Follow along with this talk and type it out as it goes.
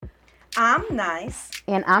I'm nice.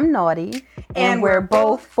 And I'm naughty. And we're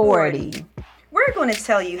both 40. We're going to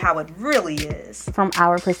tell you how it really is. From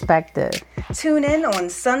our perspective. Tune in on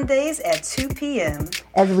Sundays at 2 p.m.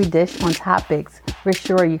 as we dish on topics we're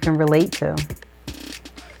sure you can relate to.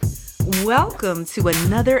 Welcome to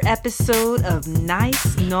another episode of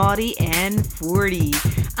Nice, Naughty, and 40.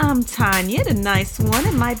 I'm Tanya, the nice one,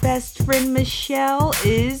 and my best friend Michelle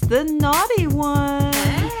is the naughty one.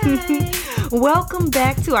 Hey. Welcome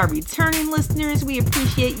back to our returning listeners. We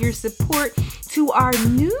appreciate your support. To our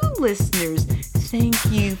new listeners, thank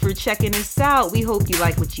you for checking us out. We hope you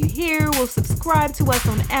like what you hear. We'll subscribe to us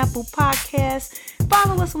on Apple Podcasts.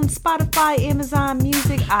 Follow us on Spotify, Amazon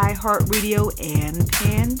Music, iHeartRadio, and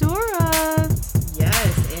Pandora.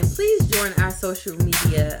 Yes, and please join our social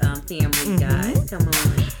media family, guys. Come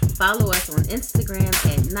on. Follow us on Instagram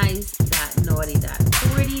at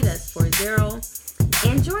nice.naughty.40. That's 40.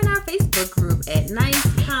 And join our Facebook group at nice,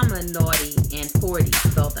 naughty, and 40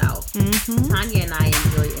 spelled out. Tanya and I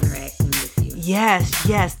enjoy interacting with you.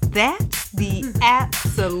 Yes, that's the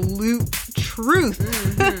absolute truth.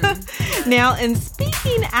 Now, in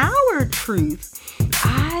speaking our truth,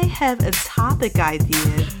 I have a topic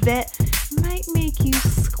idea that might make you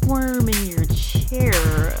squirm in your chair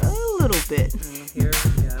a little bit. Here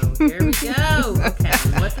we go. Okay,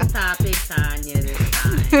 what's the topic, Tanya, this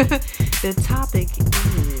time? The topic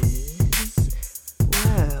is,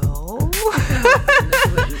 well...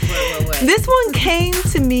 what? This one came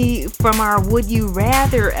to me from our Would You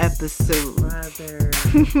Rather episode. Brother.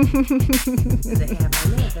 Does it have a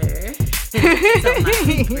leather?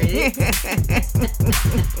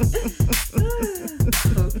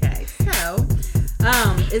 Okay, so,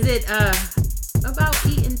 is it about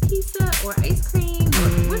eating pizza or ice cream? Or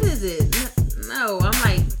what is it? No, I'm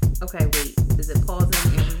like, okay, wait. Is it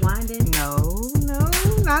pausing and rewinding? No,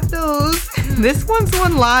 not those. This one's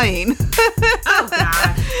one line. Oh,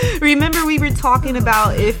 gosh. Remember we were talking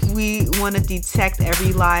about if we want to detect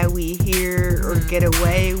every lie we hear or get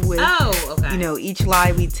away with, each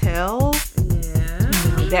lie we tell? Yeah.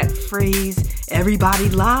 That phrase, everybody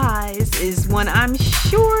lies, is one I'm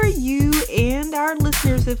sure you and our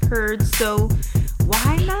listeners have heard. So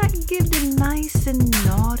why not give the nice and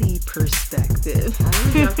naughty perspective? I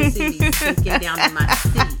love to see you sinking down in my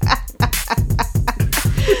seat.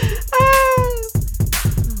 Oh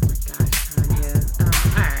my gosh, Tanya.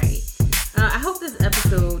 All right. I hope this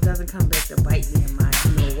episode doesn't come back to bite me in my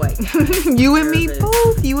what. You and me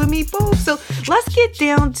both. So let's get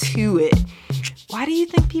down to it. Why do you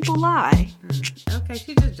think people lie? Okay,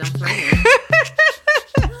 she just jumped right in.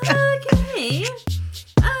 Okay.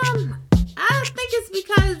 I think it's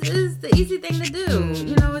because it's the easy thing to do.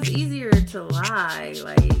 You know, it's easier to lie,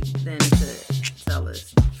 than to tell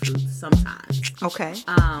us the truth sometimes. Okay.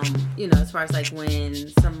 As far as when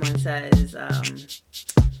someone says, how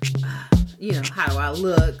do I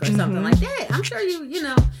look or something like that. I'm sure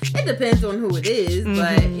it depends on who it is,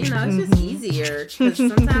 but it's just easier because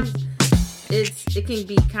sometimes it can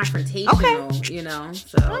be confrontational,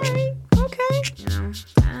 so. All right. Okay.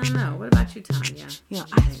 I don't know. What about you, Tanya?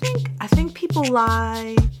 I think people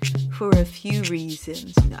lie for a few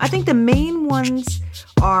reasons. I think the main ones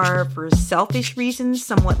are for selfish reasons,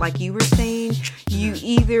 somewhat like you were saying. You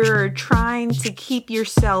either are trying to keep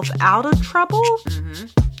yourself out of trouble,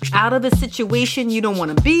 out of a situation you don't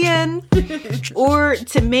want to be in, or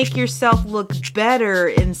to make yourself look better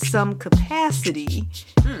in some capacity,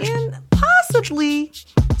 and possibly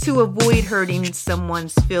to avoid hurting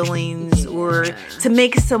someone's feelings or to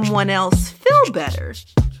make someone else feel better.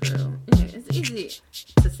 True. Yeah, it's easy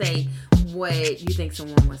to say what you think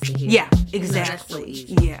someone wants to hear. Yeah, exactly. That's so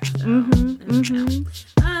easy. Yeah. So,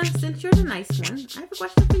 since you're the nice one, I have a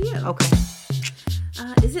question for you. Okay.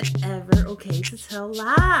 Is it ever okay to tell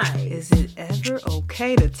lies? Is it ever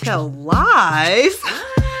okay to tell lies?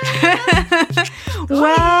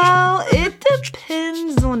 Well, it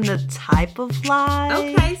depends on the type of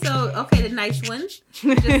lie. Okay, the nice one.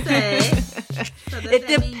 Just said. So it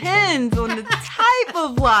depends on the type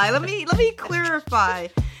of lie. Let me clarify.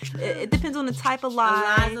 It depends on the type of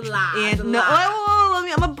lie. A lie.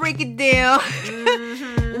 I'm gonna break it down.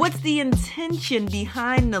 What's the intention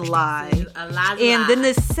behind the lie? A lie. And the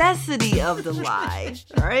necessity of the lie,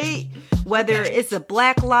 right? Whether it's a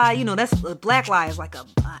black lie, that's a black lie is like a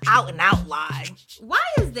out and out lie. Why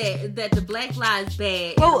is that the black lie is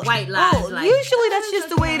bad and the white lie is like... Usually that's just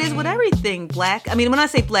the way it is with everything black. I mean, when I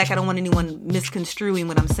say black, I don't want anyone misconstruing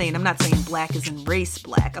what I'm saying. I'm not saying black is in race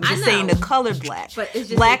black. I'm just saying the color black. But it's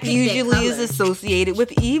just black usually is associated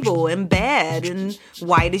with evil and bad, and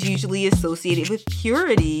white is usually associated with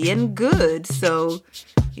purity healthy and good. So,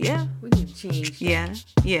 yeah. We need to change that.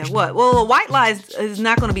 Yeah. What? Well, a white lie is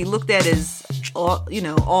not going to be looked at as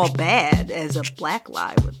all bad, as a black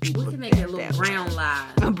lie would be. We can make it a little brown lie.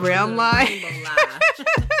 A brown lie? Rainbow lie.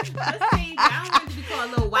 Let's change. I don't want it to be called a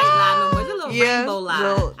little white lie no more. It's a little rainbow lie.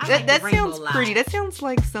 Well, I like that the rainbow sounds lie. pretty. That sounds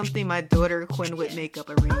like something my daughter Quinn would make up,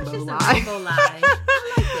 a rainbow It's just lie. a rainbow lie. I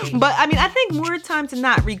like it. But I mean, I think more times than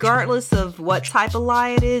not, regardless of what type of lie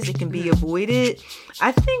it is, it can be avoided.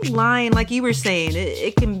 I think lying, like you were saying,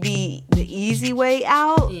 it can be the easy way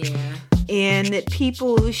out. Yeah. And that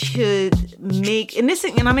people should make, and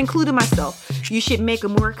I'm including myself, you should make a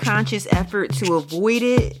more conscious effort to avoid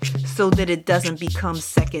it so that it doesn't become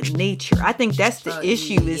second nature. I think that's the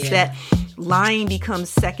issue, is that lying becomes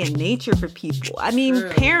second nature for people. I mean, True.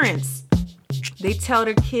 Parents, they tell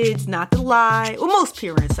their kids not to lie. Well, most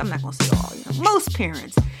parents, I'm not going to say all, most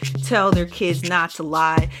parents tell their kids not to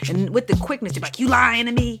lie. And with the quickness, they're like, you lying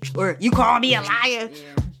to me? Or you call me a liar?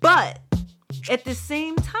 Yeah. But at the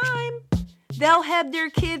same time, they'll have their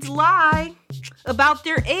kids lie about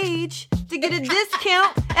their age to get a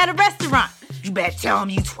discount at a restaurant. You better tell them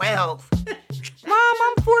you 12. Mom,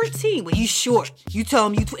 I'm 14. Well, you short. You tell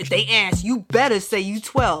them if they ask, you better say you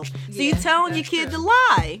 12. So Yeah, you telling your that's kid true. to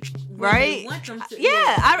lie, When right? they want them to. Yeah,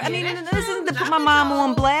 I Yeah, mean, that's this isn't to true. put my Not mom at on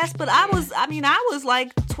all. blast, but I was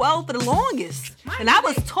like 12 for the longest. Mine And I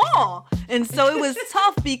was was tall. And so it was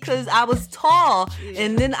tough because I was tall.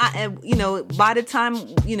 And then by the time,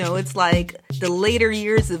 it's like the later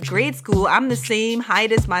years of grade school, I'm the same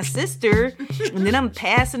height as my sister. And then I'm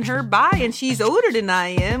passing her by and she's older than I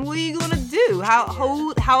am. What are you going to do? How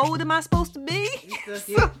old am I supposed to be?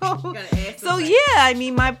 So yeah, I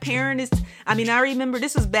mean, my parent I remember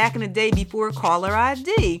this was back in the day before caller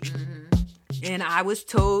ID. And I was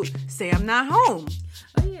told, say I'm not home.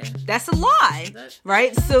 Oh, yeah. That's a lie, That's-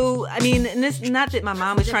 right? So, I mean, and it's not that my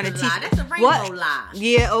mom was trying to That's a teach. lie. That's a rainbow lie.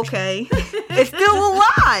 Yeah, okay. It's still a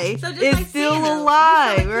lie. So just It's like still Santa. a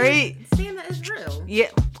lie, You tell a right? kid Santa is real. Yeah.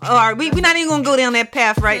 All right, we're not even gonna go down that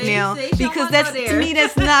path right See, now see, you don't because wanna that's go to there. me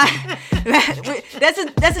that's not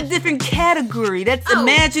that's a different category. That's Oh,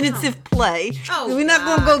 imaginative play. Oh, We're not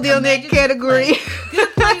gonna go down that Imaginative category. play. Good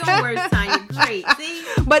play on words, Tanya. Great. See?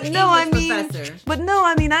 But no, English professor.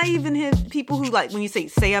 I even have people who, like, when you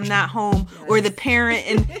say I'm not home, or the parent,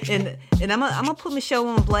 and I'm gonna put Michelle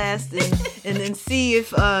on blast and see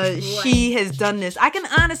if she has done this. I can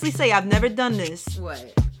honestly say I've never done this.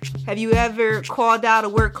 What? Have you ever called out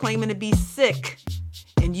of work claiming to be sick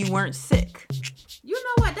and you weren't sick? You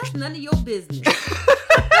know what? That's none of your business.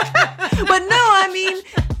 But no, I mean,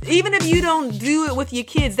 even if you don't do it with your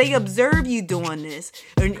kids, they observe you doing this.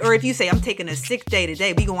 Or if you say, I'm taking a sick day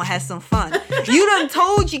today, we gonna have some fun. You done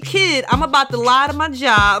told your kid, I'm about to lie to my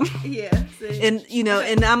job, Yeah. See? and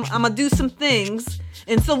and I'm gonna do some things.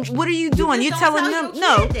 And so what are you doing? just You're don't telling tell them,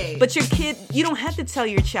 your no, kid that. but your kid, you don't have to tell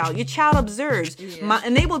your child. Your child observes. Yeah.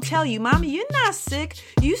 And they will tell you, Mommy, you're not sick.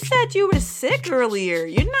 You said you were sick earlier.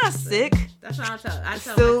 You're not sick. That's what I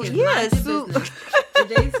tell So, my kids. yeah, Mind your so- business. If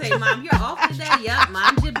they say, Mom, you're off today. Yup,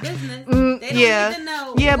 mind your business. They don't need to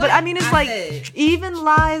know. Yeah, but what I mean, it's like said. even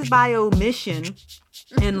lies by omission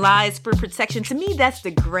and lies for protection. To me, that's the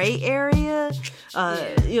gray area. Lies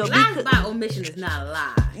Because, by omission is not a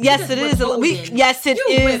lie. yes, You it just is. withholding. Yes, it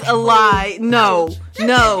You is a lie. withhold. No, That's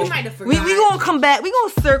no. it. You might have We forgot. gonna come back. We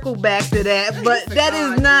gonna circle back to that. But that is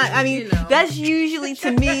forgot, not. I mean, you know. that's usually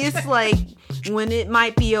to me. It's like when it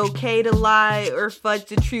might be okay to lie or fudge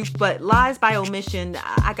the truth, but lies by omission,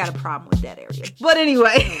 I got a problem with that area. But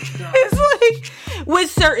anyway, it's like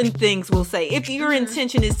with certain things, we'll say if your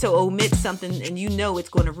intention is to omit something and you know it's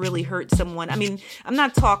going to really hurt someone. I mean, I'm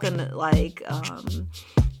not talking like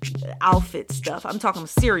outfit stuff. I'm talking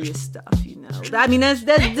serious stuff. I mean, that's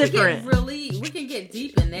different. We can get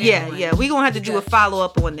deep in that. Yeah, one. yeah. We're going to have to do a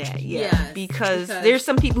follow-up on that. Yeah. Yes, because because- there's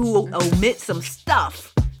some people who omit some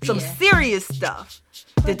stuff, some Yeah. serious stuff.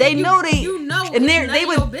 That they know they, You know, and it's they none of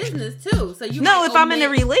your would. business too. So you No, might if I'm in a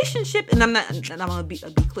omit- relationship, and I'm gonna be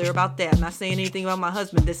clear about that. I'm not saying anything about my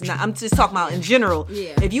husband. This is not. I'm just talking about in general.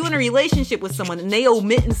 Yeah. If you in a relationship with someone and they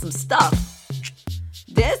omitting some stuff,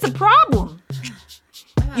 that's a problem.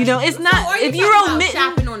 It's not. So are you If you're talking about omitting,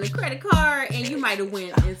 shopping on the credit card and you might have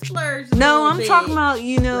went and splurged. a no, little I'm bit. talking about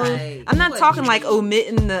Like, I'm not what talking you like mean?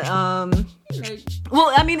 omitting the You know,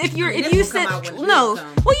 Well, I mean, if you're, I mean, if this you will come said out when the no, bills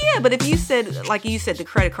come. well, yeah, but if you said, like you said, the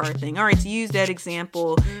credit card thing. All right, to use that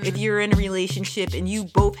example, if you're in a relationship and you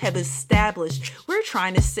both have established, we're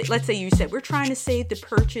trying to say, let's say you said we're trying to save to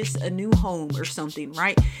purchase a new home or something,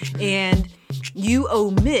 right? And you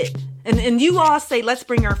omit And you all say, let's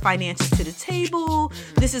bring our finances to the table.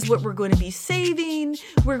 This is what we're going to be saving.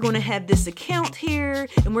 We're going to have this account here,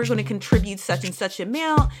 and we're going to contribute such and such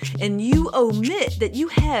amount. And you omit that you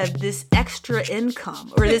have this extra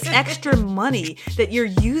income or this extra money that you're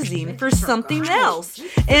using for something else.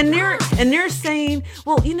 And they're saying,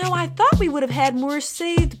 well, I thought we would have had more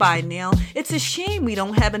saved by now. It's a shame we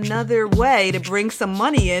don't have another way to bring some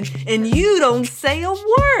money in, and you don't say a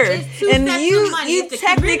word. And you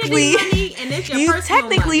technically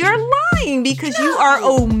are lying because you are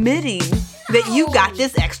omitting that you got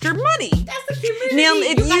this extra money. That's the community. Now,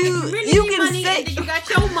 if you can say that you got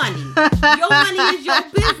your money. Your money is your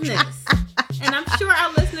business. And I'm sure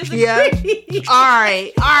our listeners agree. Yeah. All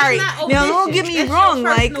right. Now, don't get me That's wrong.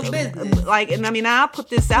 your And I'll put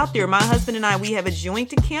this out there. My husband and I, we have a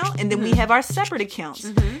joint account, and then we have our separate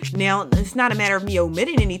accounts. Now, it's not a matter of me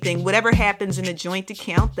omitting anything. Whatever happens in a joint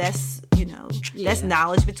account, that's that's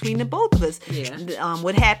knowledge between the both of us. Yeah.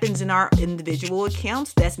 What happens in our individual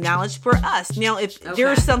accounts, that's knowledge for us. Now, if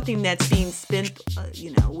there's something that's being spent,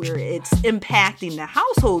 where it's impacting the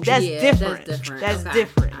household, that's different. That's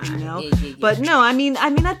different. But no, I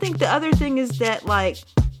think the other thing is that, like,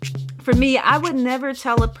 for me, I would never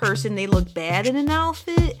tell a person they look bad in an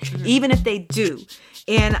outfit, even if they do.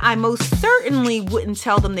 And I most certainly wouldn't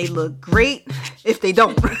tell them they look great if they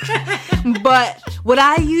don't. But what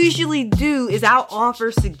I usually do is I'll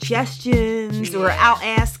offer suggestions or I'll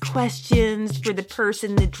ask questions for the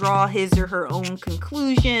person to draw his or her own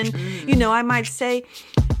conclusion. I might say,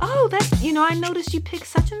 oh, I noticed you picked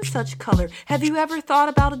such and such color. Have you ever thought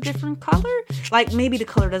about a different color? Like, maybe the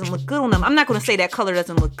color doesn't look good on them. I'm not going to say that color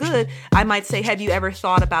doesn't look good. I might say, have you ever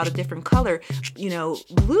thought about a different color?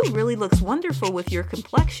 Blue really looks wonderful with your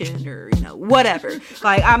complexion, or, whatever.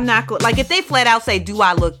 Like, I'm not going, like, if they flat out say, do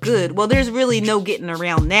I look good? Well, there's really no getting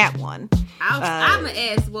around that one. I'm gonna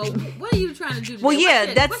ask, well, what are you trying to do today? Well,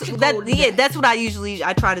 that's what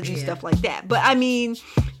I try to do stuff like that. But I mean,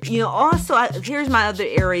 also here's my other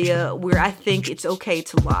area where I think it's okay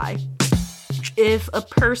to lie. If a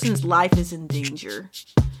person's life is in danger.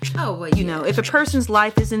 Oh, well, if a person's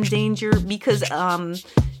life is in danger, because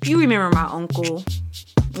you remember my uncle,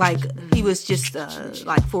 like, he was just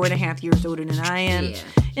like 4.5 years older than I am. Yeah.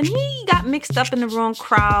 And he got mixed up in the wrong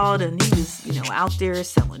crowd, and he was, out there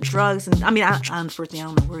selling drugs. And unfortunately, I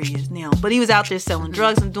don't know where he is now, but he was out there selling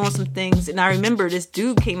drugs and doing some things. And I remember this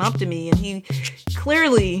dude came up to me, and he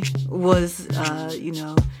clearly was,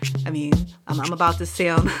 I'm about to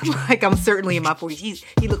sound like I'm certainly in my 40s.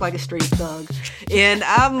 He looked like a straight thug. And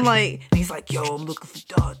I'm like, and he's like, yo, I'm looking for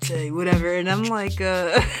Dante, whatever. And I'm like,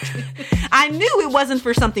 I knew it wasn't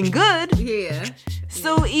for something good. Yeah.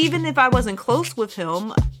 So even if I wasn't close with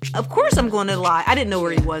him, of course I'm going to lie. I didn't know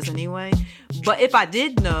where he was anyway. But if I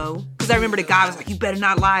did know, because I remember the guy was like, you better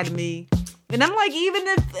not lie to me. And I'm like, even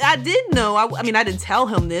if I did know, I didn't tell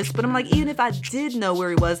him this, but I'm like, even if I did know where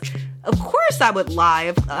he was, of course I would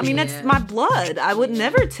lie. That's my blood. I would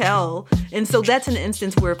never tell. And so that's an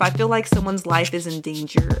instance where if I feel like someone's life is in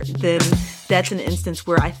danger, then that's an instance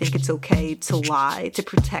where I think it's okay to lie to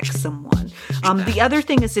protect someone. The other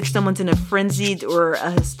thing is if someone's in a frenzied or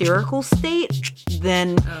a hysterical state,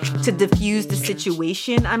 then to diffuse the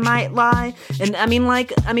situation, I might lie. And I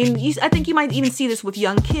think you might even see this with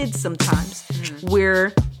young kids sometimes,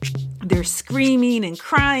 where they're screaming and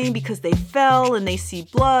crying because they fell and they see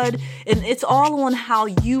blood, and it's all on how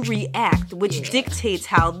you react, which dictates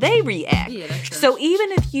how they react. So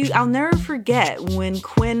even if I'll never forget when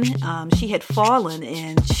Quinn, she had fallen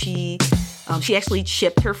and she actually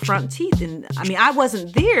chipped her front teeth. And I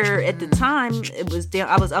wasn't there at the time.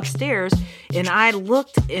 I was upstairs, and I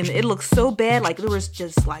looked, and it looked so bad. Like, there was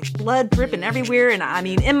just like blood dripping everywhere. And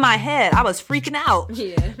in my head, I was freaking out.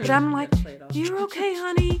 Yeah. But I'm like, you're okay,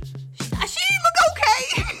 honey. She look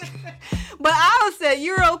okay. But I said,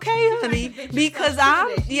 you're okay, honey, because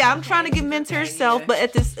I'm trying to get Min to herself, but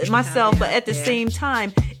at the same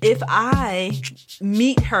time, if I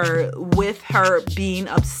meet her with her being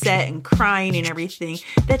upset and crying and everything,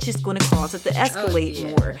 that's just going to cause it to escalate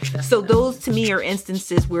more. Definitely. So those to me are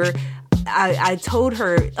instances where I told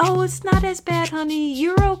her, oh, it's not as bad, honey.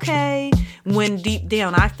 You're okay. When deep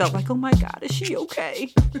down I felt like, oh my God, is she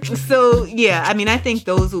okay? So yeah, I think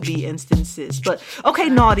those will be instances. But okay,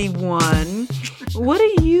 naughty one, what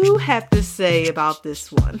do you have to say about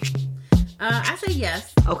this one? I say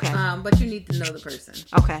yes. Okay. But you need to know the person.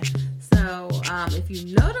 Okay. So if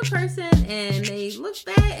you know the person and they look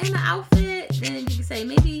bad in the outfit, then you can say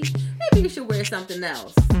maybe you should wear something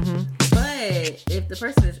else. Mm-hmm. But said, if the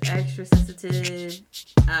person is extra sensitive,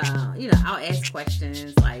 I'll ask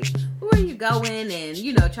questions like, where are you going?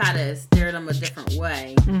 And, try to steer them a different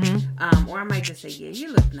way. Mm-hmm. Or I might just say, yeah,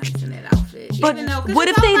 you look nice in that outfit. But what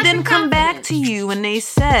if they then come back to you and they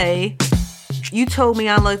say, you told me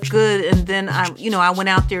I looked good, and then I went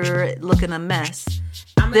out there looking a mess.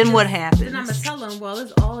 Then what happens? Then I'm going to tell them, well,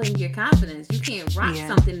 it's all in your confidence. You can't rock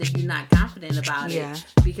something if you're not confident about it.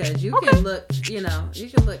 Because you can look, you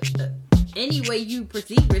can look any way you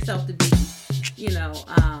perceive yourself to be, it's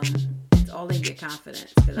all in your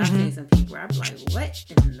confidence. Because I've seen some people where I'm like, what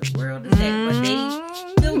in the world is that? But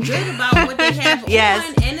they feel good about what they have on,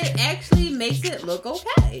 and it actually makes it look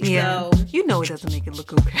okay. Yeah. So, it doesn't make it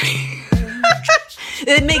look okay.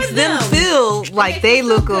 It makes them feel like they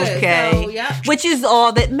look okay, so, which is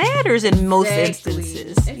all that matters in most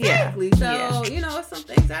instances. Exactly. So, some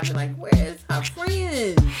things I'd be like, where's her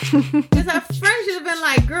friend? Because her friend should have been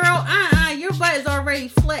like, girl, your butt is already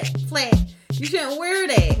flat. You shouldn't wear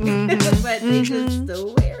that. But they just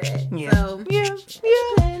still wear it. Yeah. So,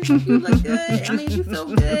 if you look good, if you feel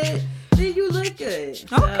good, then you look good.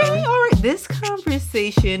 So. Okay, all right. This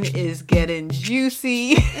conversation is getting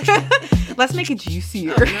juicy. Let's make it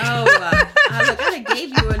juicier. Oh, no. Look, I gave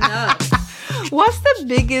you enough. What's the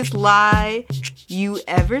biggest lie you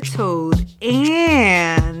ever told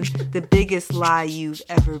and the biggest lie you've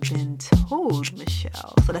ever been told,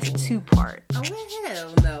 Michelle? So that's a 2-part. Oh, well,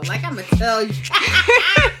 hell no. Like, I'm going to tell you.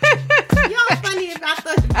 Y'all funny if I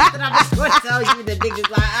thought that I was going to tell you the biggest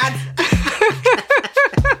lie.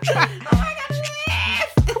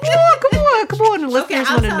 Come on. The listeners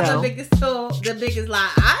want to know. The biggest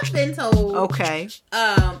lie I've been told. Okay.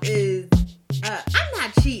 Is I'm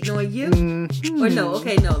not cheating on you. Mm-hmm. Or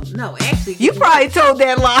no. Actually, you probably told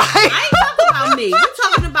that lie. I ain't talking about me. You're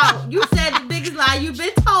talking about. You said the biggest lie you've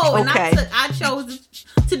been told, okay. And I chose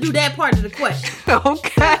to do that part of the question.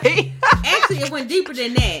 Okay. Actually, it went deeper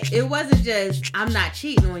than that. It wasn't just I'm not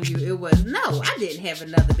cheating on you. It was no, I didn't have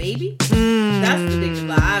another baby. That's the biggest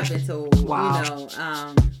lie I've been told.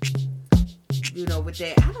 Wow. With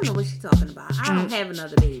that, I don't know what she's talking about. I don't have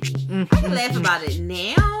another baby. I can laugh about it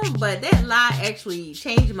now, but that lie actually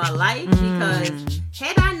changed my life because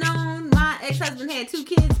had I known my ex-husband had 2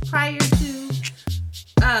 kids prior to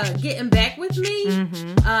getting back with me,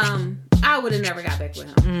 I would have never got back with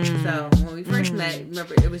him. So when we first met,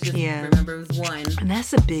 remember it was just remember it was one, and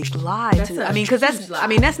that's a big lie.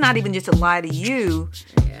 That's not even just a lie to you.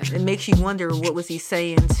 Yeah. It makes you wonder what was he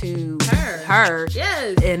saying to her.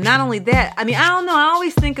 Yes. And not only that, I don't know. I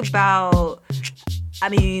always think about.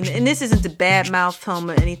 And this isn't to badmouth him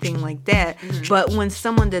or anything like that, but when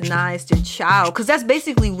someone denies their child, because that's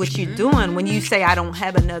basically what you're doing when you say, I don't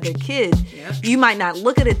have another kid. Yep. You might not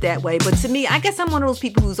look at it that way, but to me, I guess I'm one of those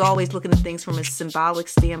people who's always looking at things from a symbolic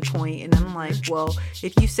standpoint, and I'm like, well,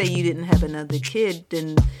 if you say you didn't have another kid,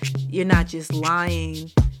 then you're not just lying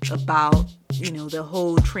about, the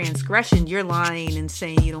whole transgression. You're lying and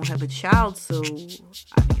saying you don't have a child, so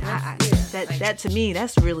that to me,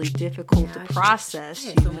 that's really difficult to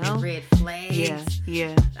process. So many red flags.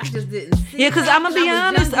 Yeah. I just didn't see. Yeah, because I'm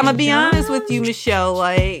gonna be honest with you, Michelle.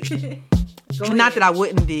 Like, not that I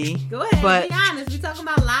wouldn't be. Go ahead. But be honest. We talking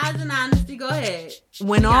about lies and honesty. Go ahead.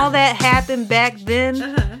 When all that happened back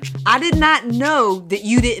then, I did not know that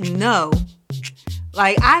you didn't know.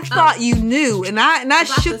 Like, I thought you knew, and I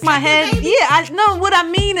shook my head. Baby? Yeah, I know what I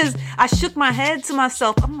mean is I shook my head to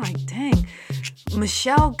myself. I'm like, dang,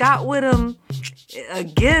 Michelle got with him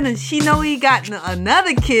again, and she know he got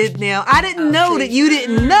another kid now. I didn't know that you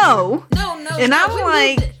didn't know. No. And I'm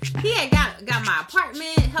like, he had got my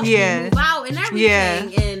apartment, helped me move out, and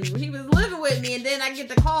everything, and he was living with me, and then I get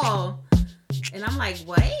the call. And I'm like,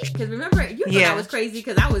 what? Because remember, you thought I was crazy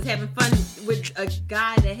because I was having fun with a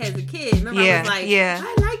guy that has a kid. Remember, I was like,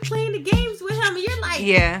 I like playing the games with him. And you're like,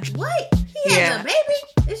 what? He has a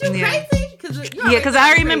baby? Is you crazy? Because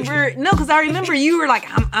I remember you were like,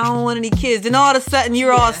 I don't want any kids. And all of a sudden,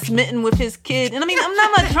 you're all smitten with his kid. And I'm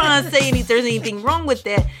not trying to say there's anything wrong with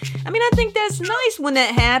that. I think that's nice when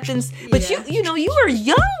that happens. But you were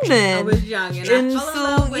young then. I was young. And I fell in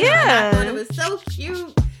love with him. And I thought it was so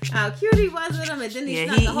cute. How cute he was with him, and then he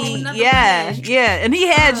snuck a whole nother man. And he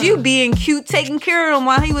had you being cute, taking care of him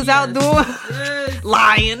while he was outdoors,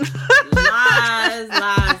 lying.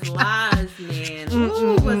 lies, man.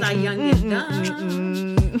 Ooh, was I young and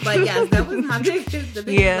dumb? But yes, that was the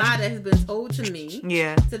biggest lie that has been told to me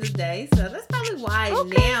to this day. So that's probably why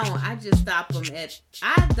now I just stop them at,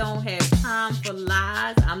 I don't have time for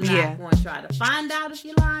lies. I'm not going to try to find out if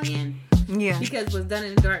you're lying. Yeah. Because what's done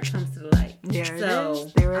in the dark comes to the light. There it so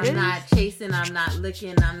is. There it I'm is. not chasing, I'm not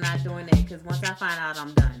looking, I'm not doing that. Because once I find out,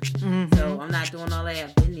 I'm done. Mm-hmm. So I'm not doing all that.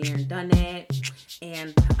 I've been there and done that.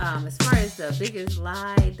 And as far as the biggest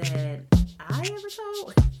lie that I ever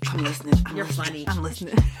told, I'm listening. You're funny. I'm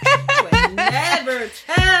listening. I would never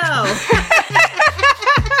tell.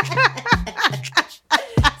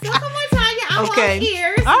 So come on, Tanya, I'm Okay. all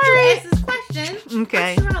ears. All right. Ask this question.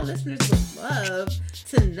 Okay. I'm sure our listeners would love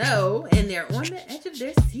to know, and they're on the edge of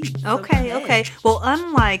their seat. So go Okay, ahead. okay. Well,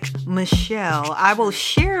 unlike Michelle, I will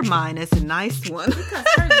share mine as a nice one. Because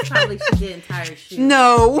hers probably she did entire shoot.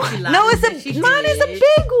 No, She lied no, and said it's she mine is a did.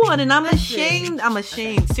 big one, and I'm Listen. ashamed. I'm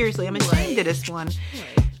ashamed. Seriously, I'm ashamed of this one.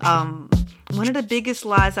 One of the biggest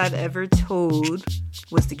lies I've ever told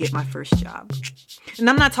was to get my first job. And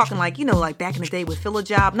I'm not talking like, like back in the day with Fill a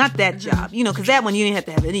Job, not that job, because that one you didn't have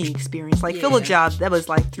to have any experience. Like Fill a Yeah. Job, that was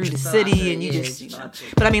like through the Just city thought and you it, just, yeah, thought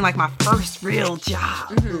it. But I mean like my first real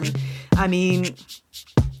job. I mean,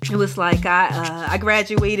 it was like I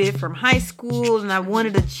graduated from high school and I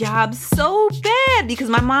wanted a job so bad because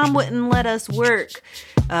my mom wouldn't let us work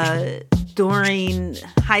during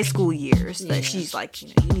high school years. That she's like,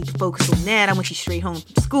 you need to focus on that. I want you straight home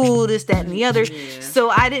from school, this, that, and the other. Yeah. So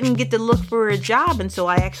I didn't get to look for a job until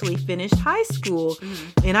I actually finished high school.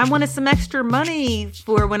 And I wanted some extra money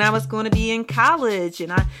for when I was going to be in college.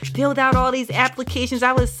 And I filled out all these applications.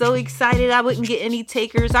 I was so excited I wouldn't get any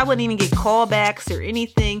takers. I wouldn't even get callbacks or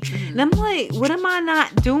anything. And I'm like, what am I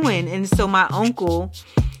not doing? And so my uncle,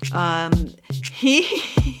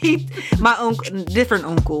 my uncle, different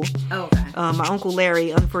uncle, Okay. my uncle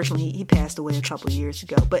Larry, unfortunately, he passed away a couple years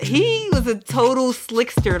ago, but he was a total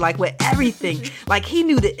slickster, like with everything. Like he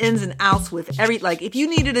knew the ins and outs with like if you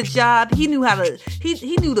needed a job, he knew how to,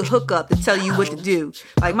 he knew the hookup to tell you what to do.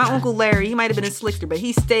 Like my uncle Larry, he might have been a slickster, but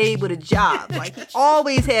he stayed with a job. Like he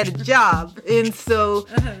always had a job. And so,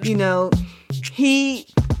 he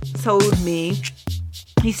told me,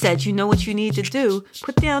 he said, you know what you need to do?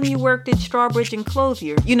 Put down you worked at Strawbridge and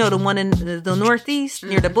Clothier. You know, the one in the Northeast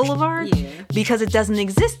near the Boulevard? Yeah. Because it doesn't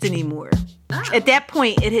exist anymore. Oh. At that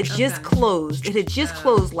point, it had just Okay. closed. It had just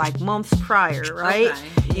closed like months prior, right?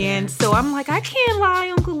 Okay, yeah. And so I'm like, I can't lie,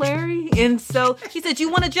 Uncle Larry. And so he said,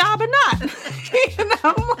 you want a job or not? And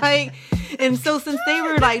I'm like, and so since they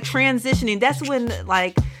were like transitioning, that's when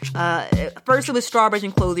like, first it was Strawbridge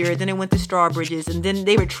and Clothier, then it went to Strawbridge's, and then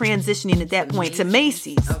they were transitioning at that point to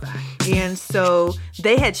Macy's. Okay. And so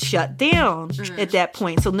they had shut down at that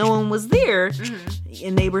point. So no one was there.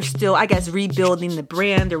 And they were still, I guess, rebuilding the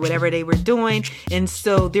brand or whatever they were doing. And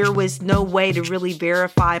so there was no way to really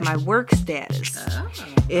verify my work status. Oh,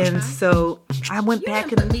 And okay. so I went You back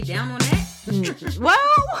didn't and put me down on that.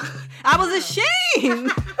 well, I was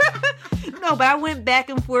ashamed. No, but I went back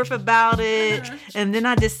and forth about it. And then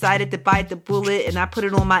I decided to bite the bullet and I put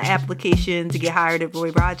it on my application to get hired at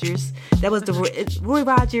Roy Rogers. That was the Roy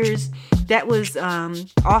Rogers. That was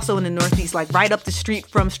also in the Northeast, like right up the street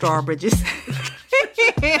from Strawbridge's.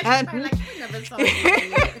 Probably like, I never saw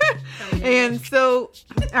you. And so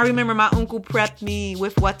I remember my uncle prepped me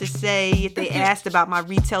with what to say if they asked about my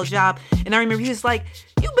retail job. And I remember he was like,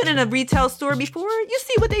 you've been in a retail store before. You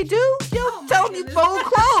see what they do? Tell them you fold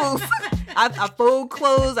clothes. I fold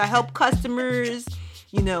clothes. I help customers.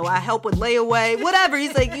 I help with layaway, whatever.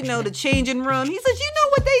 He's like, the changing room. He says, you know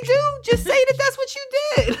what they do? Just say that that's what you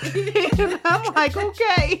did. And I'm like,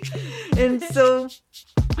 okay. And so,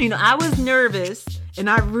 I was nervous and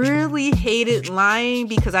I really hated lying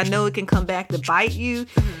because I know it can come back to bite you.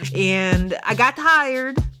 And I got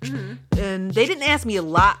hired and they didn't ask me a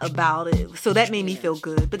lot about it. So that made me feel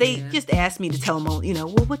good. But they just asked me to tell them,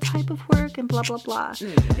 well, what type of work and blah, blah, blah.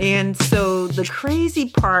 And so the crazy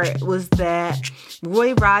part was that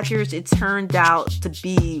Roy Rogers, it turned out to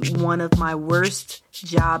be one of my worst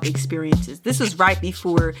job experiences. This was right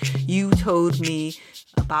before you told me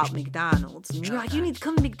about McDonald's. And you're like, you need to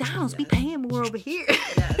come to McDonald's. We paying more over here.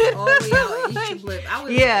 Yes, all the way out at Eastern Blip. I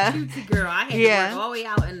was a cutesy girl. I had to work all the way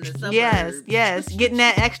out in the suburbs. Yes. Getting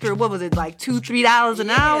that extra, what was it, like $2-3 an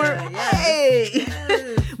hour? Yes.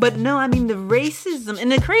 Hey! But no, I mean, the racism.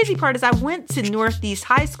 And the crazy part is I went to Northeast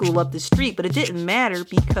High School up the street, but it didn't matter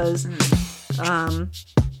because...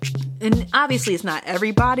 and obviously it's not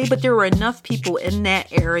everybody, but there were enough people in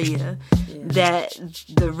that area that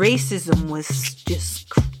the racism was just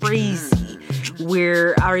crazy.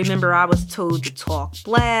 Where I remember I was told to talk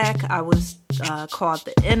black. I was called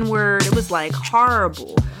the N-word. It was like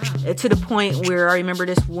horrible. To the point where I remember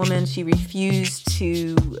this woman, she refused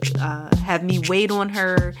to have me wait on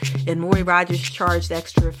her, and Maury Rogers charged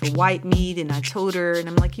extra for white meat, and I told her, and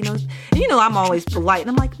I'm like, I'm always polite, and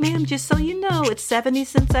I'm like, ma'am, just so you know, it's 70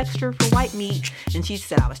 cents extra for white meat. And she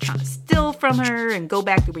said I was trying to steal from her and go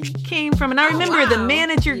back to where you came from. And I remember the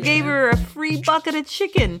manager gave her a free bucket of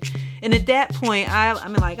chicken. And at that point,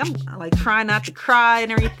 I'm like trying not to cry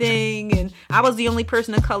and everything. And I was the only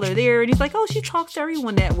person of color there. And he's like, oh, she talks to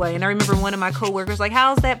everyone that way. And I remember one of my coworkers like,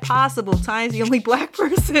 how's that possible? Ty's the only black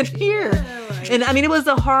person here. Yeah, right. And I mean, it was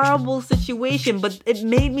a horrible situation, but it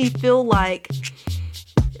made me feel like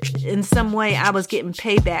in some way I was getting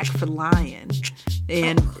payback for lying.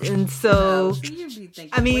 And so,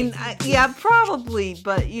 I mean, probably,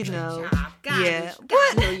 but yeah.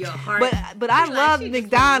 But I love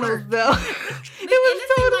McDonald's though. It was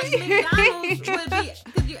totally like McDonald's would be,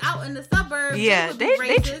 because you're out in the suburbs. Yeah, they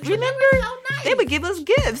remember so nice. They would give us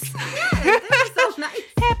gifts. Yeah, they were so nice.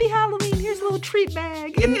 Happy Halloween! Here's a little treat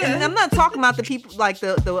bag. And I'm not talking about the people like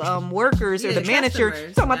the workers or the manager.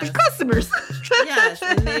 I'm talking about the customers. Yes,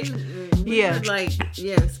 and they were like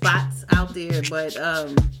spots out there, but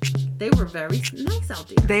they were very nice out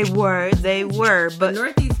there. They were, but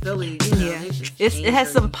Northeast Philly, it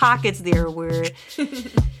has some pockets there where,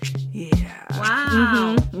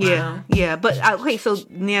 wow, yeah. But okay, so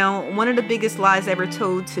now one of the biggest lies ever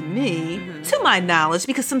told to me, to my knowledge,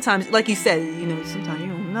 because sometimes, like you said, sometimes you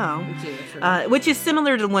don't know, which is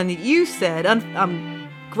similar to the one that you said. I'm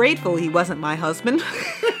grateful he wasn't my husband,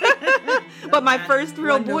 but my first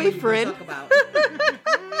real boyfriend.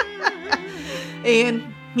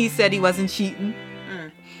 And he said he wasn't cheating.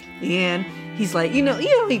 And he's like, he'd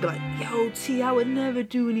be like, yo, T, I would never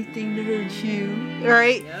do anything to hurt you.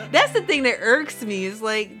 Right? Yep. That's the thing that irks me. Is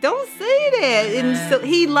like, don't say that. And so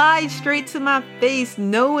he lied straight to my face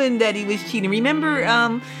knowing that he was cheating. Remember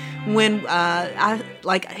when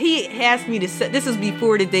he asked me to set, this was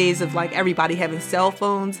before the days of like everybody having cell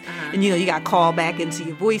phones, and you got called back into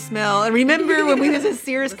your voicemail. And remember when we was in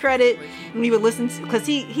Sears Credit and we would listen to, because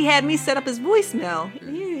he had me set up his voicemail.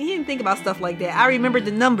 He didn't think about stuff like that. I remembered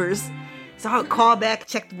the numbers, so I would call back,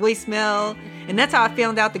 check the voicemail, and that's how I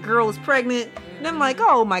found out the girl was pregnant. And I'm like,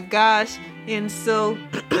 oh my gosh. And so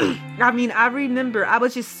I remember I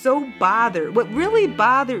was just so bothered. What really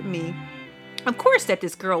bothered me, of course, that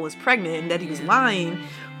this girl was pregnant and that he was lying,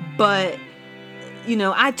 but,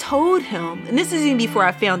 I told him, and this is even before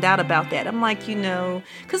I found out about that. I'm like,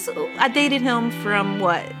 because I dated him from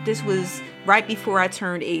this was right before I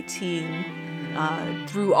turned 18,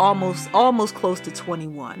 through almost close to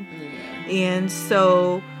 21. And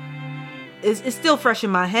so it's still fresh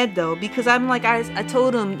in my head though, because I'm like, I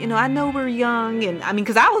told him, I know we're young, and I mean,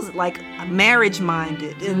 because I was like marriage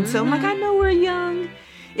minded, and so I'm like, I know we're young.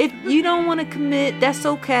 If you don't want to commit, that's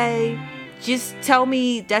okay. Just tell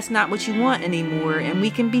me that's not what you want anymore, and we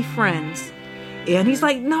can be friends. And he's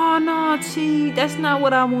like, no, T, that's not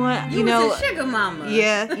what I want. You was a sugar mama.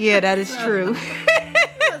 Yeah, that is true.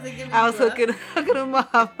 I was hooking him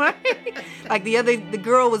up. Like the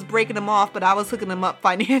girl was breaking him off, but I was hooking him up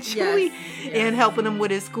financially and helping him with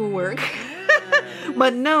his schoolwork.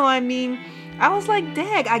 But no, I mean, I was like,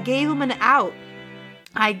 dag, I gave him an out.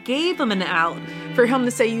 For him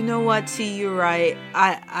to say, you know what, T, you're right.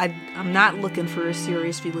 I'm not looking for a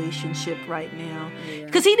serious relationship right now.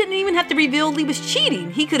 Because he didn't even have to reveal he was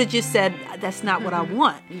cheating. He could have just said, that's not what I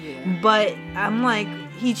want. But I'm like,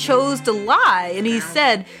 he chose to lie. And he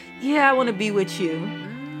said, yeah, I want to be with you.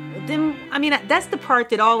 Then, I mean, that's the part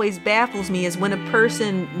that always baffles me, is when a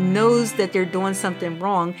person knows that they're doing something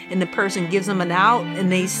wrong and the person gives them an out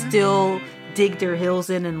and they still dig their heels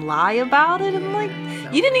in and lie about it. I'm like,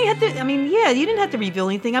 you didn't even have to, you didn't have to reveal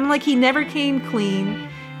anything. I'm like, he never came clean.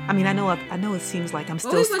 I mean, I know it seems like I'm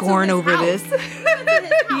still scoring over this.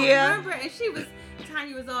 Yeah. Remember, and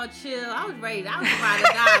Tanya was all chill. I was ready to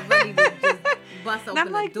die, ready to just bust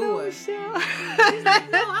open the door. No, she's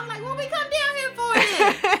like, no. I'm like, what we come down here for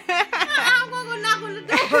then? I'm going to go knock on the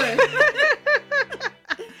door.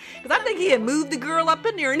 Because I think he had moved the girl up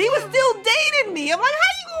in there, and he was still dating me. I'm like,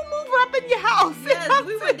 how you going to move her up in your house? Yes,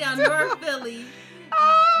 we went down North Philly.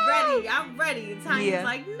 I'm ready. And Tanya's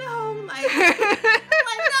like, no. Like, no,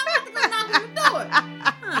 I'm about to go knock on the door.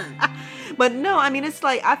 But no, I mean, it's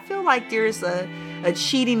like, I feel like there's a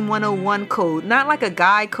cheating 101 code, not like a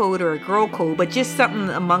guy code or a girl code, but just something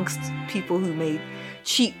amongst people who may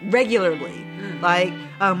cheat regularly. Like,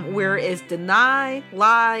 where it's deny,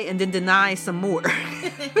 lie, and then deny some more.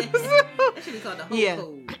 That should be called the whole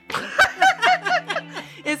code.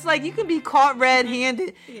 it's like you can be caught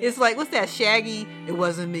red-handed. It's like, what's that, Shaggy? It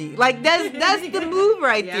wasn't me. Like, that's the move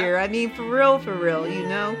right there. I mean, for real, you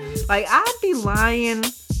know? Like, I'd be lying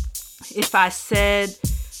if I said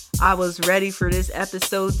I was ready for this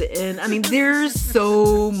episode to end. I mean, there's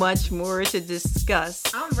so much more to discuss.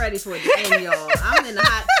 I'm ready for it to end, y'all. I'm in the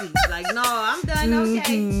hot seat. Like, no, I'm done.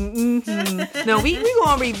 Okay. No, we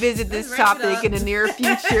gonna revisit this topic in the near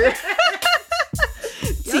future.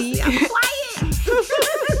 I'm quiet.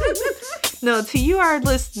 No, to you, our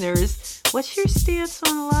listeners, what's your stance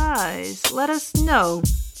on lies? Let us know.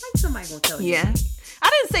 Like somebody gonna tell you. Yeah. I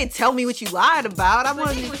didn't say tell me what you lied about. I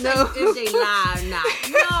wanted to know if they lie or not.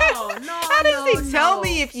 No. I didn't say tell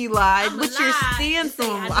me if you lied. What's your stance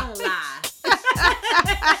on lies? I don't lie.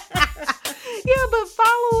 Yeah, but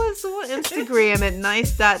follow us on Instagram at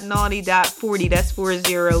nice.naughty.40. That's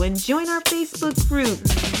 40. And join our Facebook group,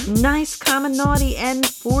 Nice, Naughty, and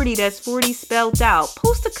 40. That's 40 spelled out.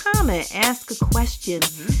 Post a comment. Ask a question.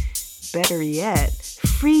 Better yet,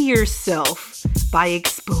 free yourself by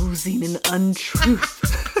exposing an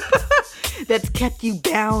untruth that's kept you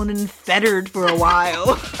bound and fettered for a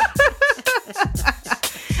while.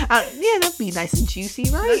 Yeah, that'd be nice and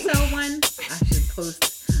juicy, right? So one, I should post.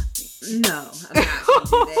 No, I'm not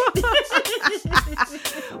going to do that.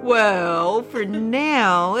 Well, for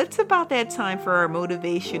now, it's about that time for our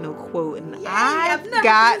motivational quote, and I've never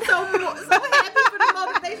been so happy for the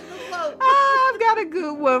motivational quote. I've got a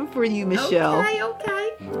good one for you, Michelle.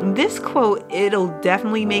 Okay. This quote, it'll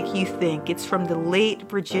definitely make you think. It's from the late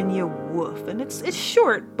Virginia Woolf, and it's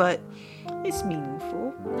short, but it's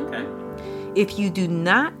meaningful. Okay. If you do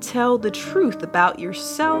not tell the truth about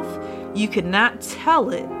yourself, you cannot tell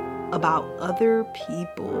it about other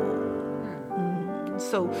people.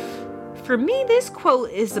 So for me, this quote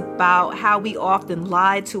is about how we often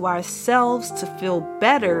lie to ourselves to feel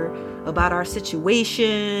better about our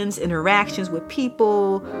situations, interactions with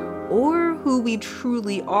people, or who we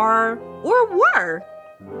truly are or were.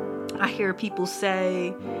 I hear people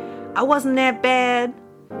say, I wasn't that bad,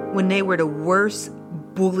 when they were the worst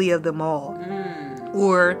bully of them all.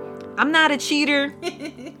 Or, I'm not a cheater,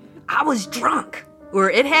 I was drunk. Or,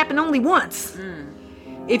 it happened only once.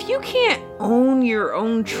 If you can't own your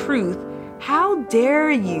own truth, how dare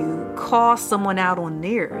you call someone out on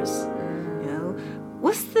theirs? You know,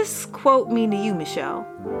 what's this quote mean to you, Michelle?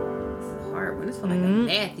 It's a hard one. It's like a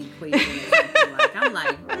math equation or something. Like, I'm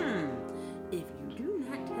like, if you do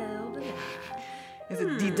not tell the lie. It's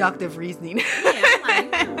a deductive reasoning. Yeah, I'm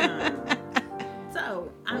like, So,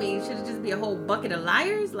 I mean, should it just be a whole bucket of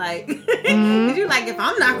liars? Like, did you like, if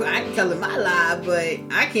I'm not, I can tell them my lie, but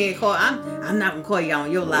I can't call, I'm not going to call you out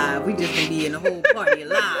on your lie. We just going to be in a whole party of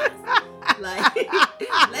lies. Like,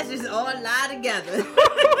 let's just all lie together.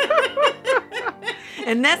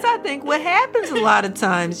 And that's, I think, what happens a lot of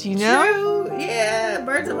times, you know? True. Yeah,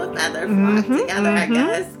 birds of a feather flock together, I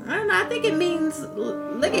guess. I don't know. I think it means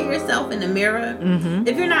look at yourself in the mirror.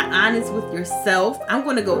 If you're not honest with yourself, I'm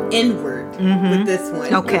going to go inward with this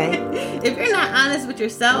one. Okay. If you're not honest with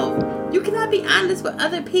yourself, you cannot be honest with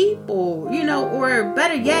other people, you know, or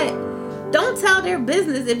better yet, don't tell their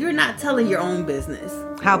business if you're not telling your own business.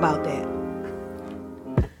 How about that?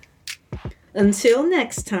 Until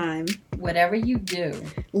next time, Whatever you do,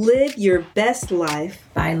 live your best life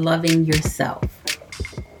by loving yourself.